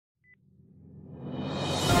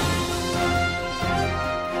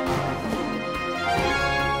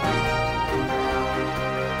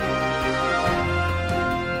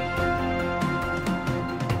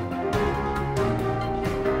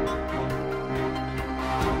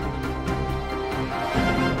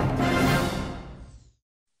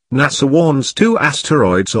NASA warns 2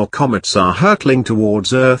 asteroids or comets are hurtling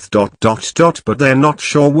towards Earth. But they're not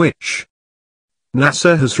sure which.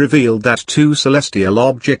 NASA has revealed that 2 celestial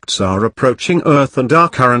objects are approaching Earth and are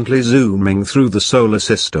currently zooming through the solar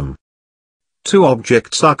system. 2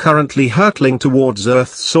 objects are currently hurtling towards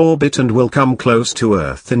Earth's orbit and will come close to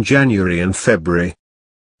Earth in January and February.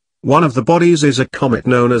 One of the bodies is a comet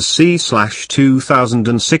known as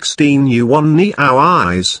C/2016 U1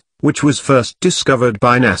 NEOWISE, which was first discovered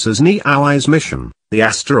by NASA's NEOWISE mission. The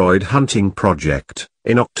asteroid hunting project,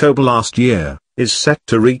 in October last year, is set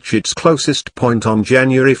to reach its closest point on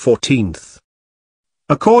January 14.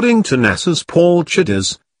 According to NASA's Paul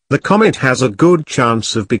Chodas, the comet has a good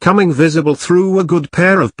chance of becoming visible through a good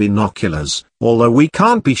pair of binoculars, although we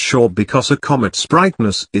can't be sure because a comet's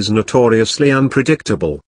brightness is notoriously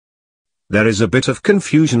unpredictable. There is a bit of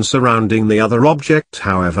confusion surrounding the other object,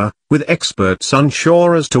 however, with experts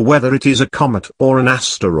unsure as to whether it is a comet or an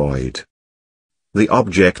asteroid. The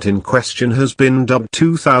object in question has been dubbed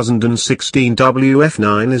 2016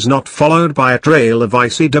 WF9 is not followed by a trail of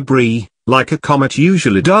icy debris, like a comet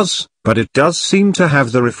usually does, but it does seem to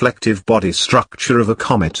have the reflective body structure of a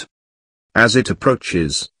comet. As it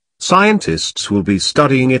approaches, scientists will be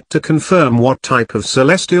studying it to confirm what type of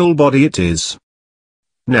celestial body it is.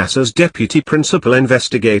 NASA's Deputy Principal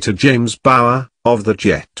Investigator James Bauer, of the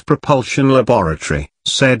Jet Propulsion Laboratory,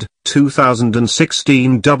 said,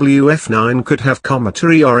 2016 WF9 could have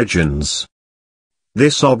cometary origins.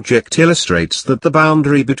 This object illustrates that the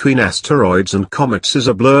boundary between asteroids and comets is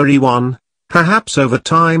a blurry one. Perhaps over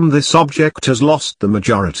time this object has lost the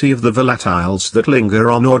majority of the volatiles that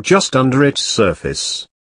linger on or just under its surface.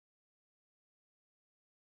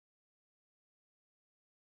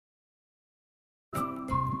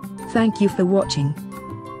 Thank you for watching.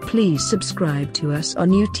 Please subscribe to us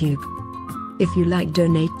on YouTube. If you like,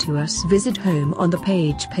 donate to us, visit home on the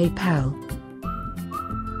page PayPal.